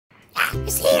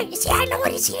It's here. It's here. I know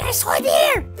what it's here. I saw it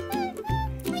here.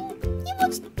 Where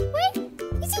is it?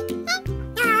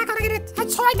 I gotta get it. I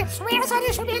saw it. I swear I saw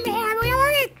it. Should be in the hair. We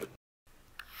want it.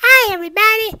 Hi,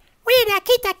 everybody. We're the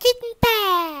Kita Kitten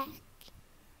Pack.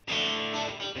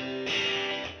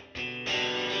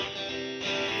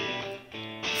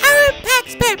 Our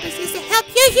pack's purpose is to help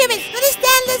you humans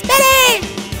understand this better.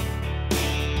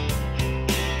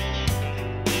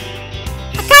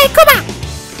 Akai Kuma.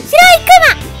 Shirai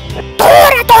Kuma.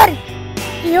 Tora.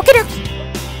 Yuki.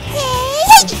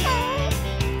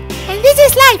 And this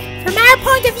is life from our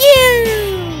point of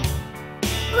view.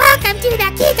 Welcome to the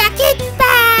Kita Kitten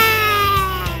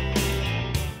Pack.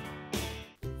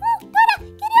 Oh, Tora,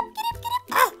 get up.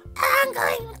 Oh, I'm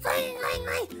going.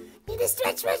 Need to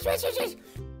stretch. Hey!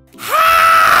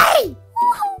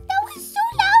 Oh, that was so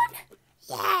loud.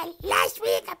 Yeah, last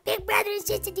week a big brother and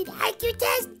sister did the IQ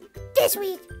test. This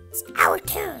week it's our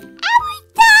turn. Our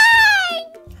time.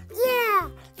 Yeah,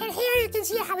 and here you can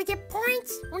see how we get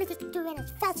points. We need to do it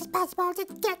as fast as possible to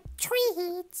get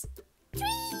treats.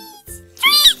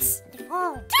 Treats.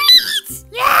 Oh. Treats.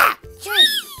 Yeah,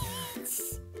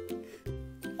 Treats.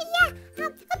 Yeah,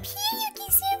 up here you can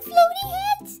see our floating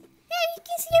heads. Yeah, you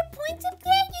can see our points up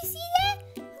there. You see that?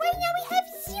 Right now we have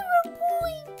 0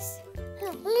 points.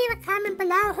 Leave a comment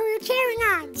below who you're cheering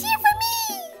on. Cheer for me.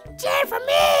 Cheer for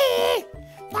me.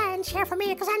 Yeah, and cheer for me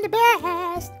because I'm the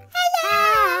best.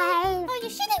 Hello. Oh, you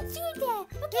shouldn't do that.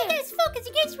 Okay, guys, focus.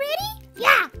 You guys ready?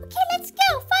 Yeah. Okay, let's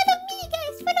go. Follow me,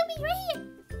 guys. Follow me right here.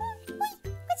 Oh, wait,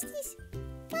 what's this?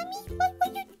 Mommy, what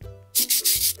you...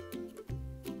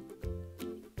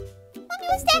 Mommy,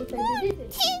 what's that?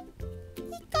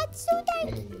 It got so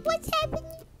dark. What's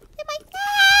happening? Am I...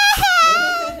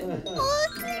 Oh, my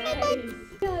God.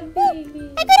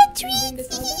 Oh, I got a treat.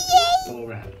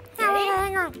 Yay.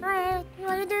 Hang on. What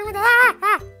are you doing with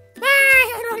that? I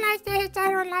don't like this.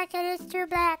 I don't like it. It's too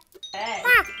black. Hey,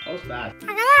 what's that? I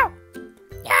got out.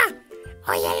 Yeah.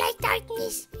 Oh, you like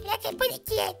darkness? Like I put it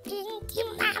here. Pinky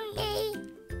mommy.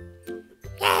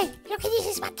 Hey, look at this.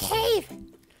 It's my cave.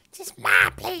 This is my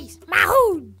place. My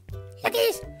hood. Look at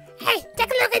this. Hey, take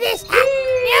a look at this.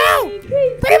 No!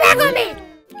 Put it back on me.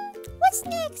 What's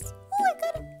next? Oh, I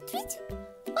got a treat.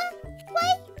 What? Why?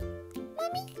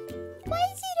 Mommy? Why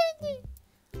is it on there?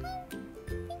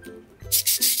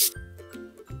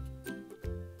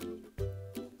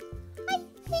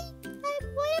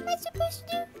 What am I supposed to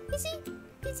do?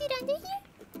 Is it under here?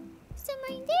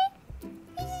 Somewhere in there?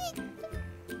 Is it?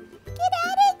 Get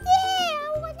out of there! I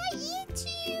wanna eat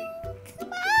you!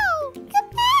 Come out!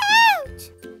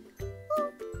 Oh,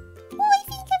 I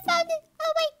think I found it.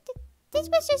 Oh wait, this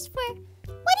was just for...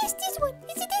 What is this one?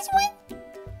 Is it this one?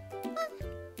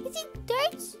 Is it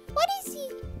dirt? What is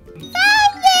it?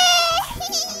 Found it!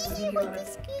 I want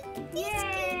this good. Yay!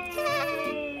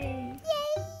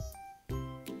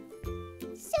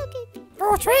 So good.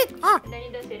 Oh, treat. Oh, Then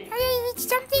you just hit it. it's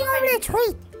something over the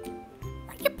treat.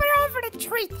 What you put over the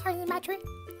treat? Oh, my treat.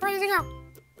 Where does it go?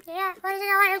 Yeah, where does it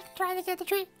go? I'm trying to get the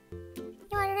treat.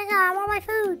 Where did it go? I want my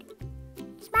food.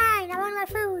 It's mine. I want my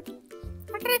food.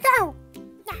 Where did it go?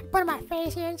 Yeah, put it in my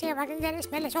face here and see if I can get it.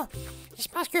 Smell it. So, it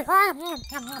smells good. Oh, yeah.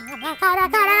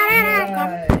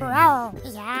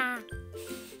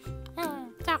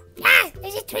 So,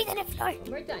 there's a treat on the floor. One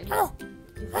more time. Oh,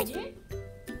 You what? see it?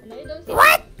 And now you don't see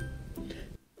What?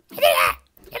 I did that.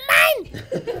 It's mine.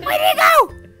 Where did it go?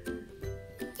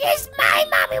 It's mine,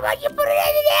 Mommy. Why'd you put it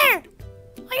over there?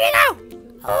 Where did it go?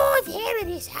 Oh, there it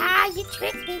is. Ah, you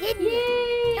tricked me, didn't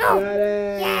you? Oh, Got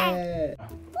it! yeah.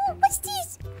 Oh, what's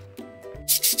this?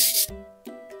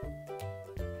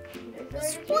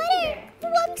 There's Water.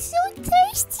 Oh, I'm so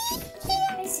thirsty.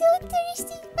 Yeah, I'm so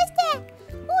thirsty. What's that?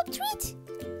 Oh, treat.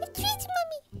 A treat,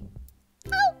 Mommy.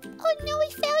 Oh no, we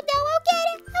fell down. I'll get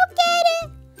it.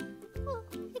 Oh,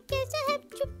 I guess I have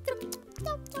to...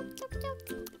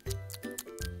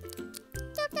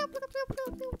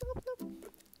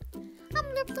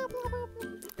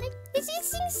 Is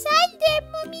this inside there,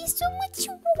 Mommy? So much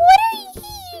water in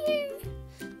here.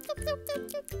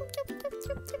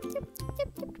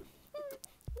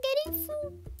 Getting full.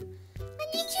 I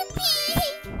need to pee.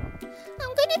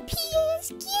 I'm gonna pee.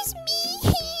 Excuse me.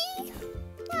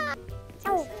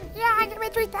 Oh, yeah, I get my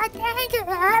treat. Thank you.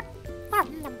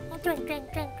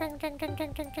 Drink.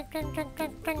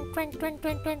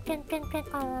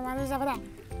 Oh, what is over there?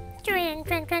 Drink.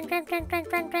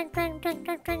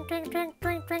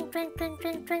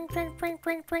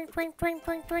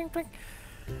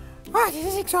 Oh, this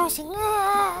is exhausting. Oh,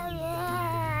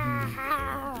 yeah.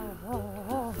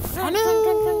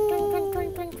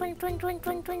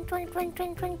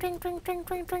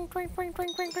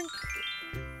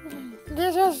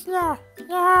 This is no.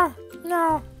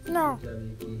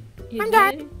 You I'm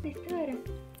done. did?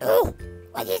 Ooh,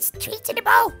 what is treats in the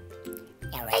bowl?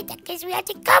 Yeah, right, that guess we have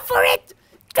to go for it.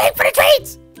 Going for the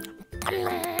treats.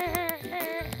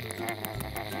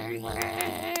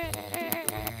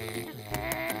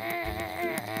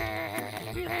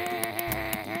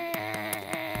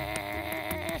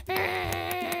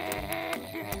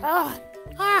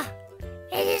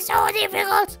 This is so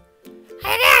difficult.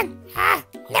 Again.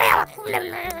 No,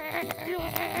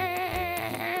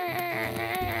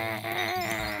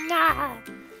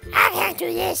 I can't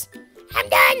do this. I'm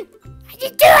done. I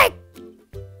just do it.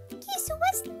 Okay, so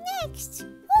what's next?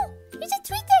 Oh, there's a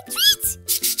treat there. Treat!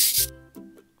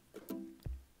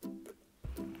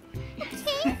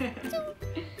 Okay, so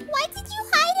why did you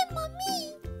hide it,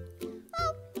 Mommy?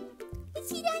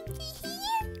 Is it under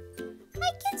here?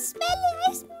 I can smell it. I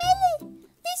smell it.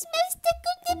 They smell stuck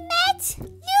on the mat.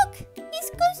 Look, it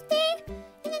goes there.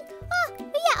 And then, oh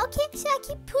yeah, okay, so I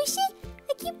keep pushing.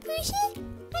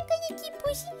 I'm gonna keep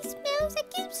pushing. It smells. I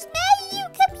can smell you.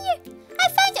 Come here. I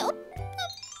found it. Oh, no,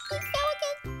 it fell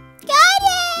again. Got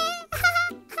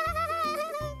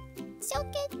it. So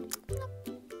good.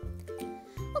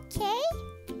 Okay.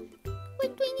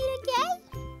 We're doing it again?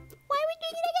 Why are we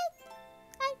doing it again?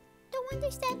 I don't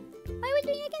understand. Why are we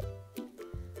doing it again?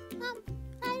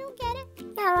 I don't get it.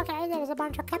 Oh, okay, there's a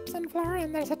bunch of cups and flour,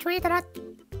 and there's a treat that is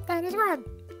gone. Where did it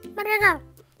go?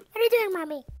 What are you doing,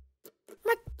 Mommy?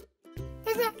 What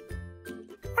is it?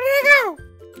 Where did it go?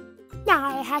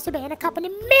 No, it has to be in a cup in the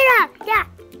middle. Yeah.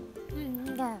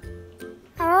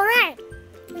 All right.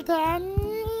 Then.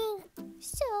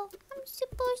 So, I'm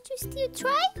supposed to still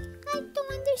try? I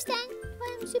don't understand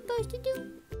what I'm supposed to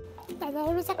do. Then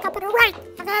there is a cup on the right.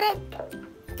 I got it.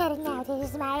 I got it now.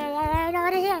 This is my. I know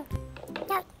what it is here.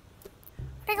 No.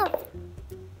 Where'd it go?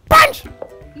 Punch!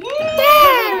 Yay!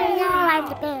 There we go. I'm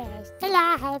the best.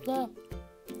 Alive, yeah.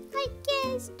 I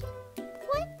guess.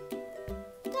 What?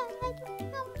 God, I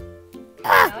don't know.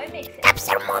 Now it makes sense. Cups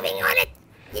are moving on it.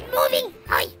 It's moving.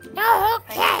 Oh, no,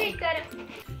 okay.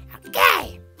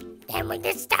 Okay. Then we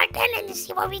just start then and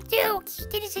see what we do.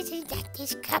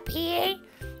 This cup here.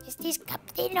 Is this cup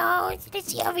there? No, let's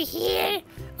see over here.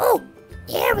 Oh,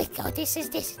 there we go. This is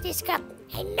this cup.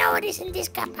 I know it is in this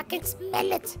cup. I can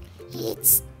smell it. It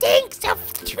stinks of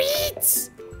treats.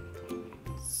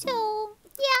 So,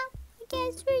 yeah, I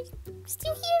guess we're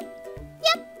still here.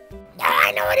 Yep. No,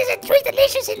 I know it is a treat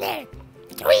delicious in there.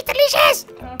 Treat delicious.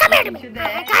 Come here to me.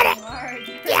 I got it.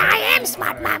 Yeah, I am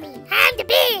smart, Mommy. I'm the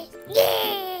best.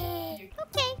 Yeah.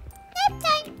 Okay, nap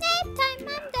time. I'm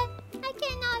done. I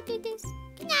cannot do this.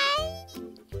 Good night.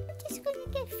 I'm just gonna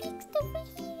get fixed over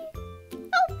here.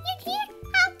 Oh, you're here?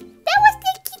 That was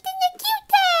the Kit and the Cute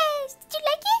test. Did you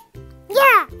like it?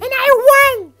 Yeah, and I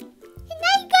won. And I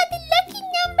got the lucky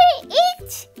number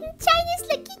 8. China's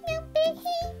lucky number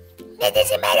 8. It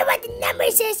doesn't matter what the number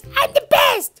says. I'm the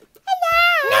best.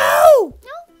 Hello. No.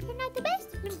 No, you're not the best.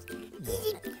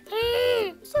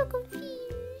 I'm so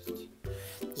confused.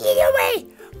 Either way,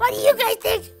 what do you guys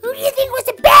think? Who do you think was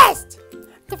the best?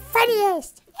 The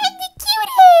funniest?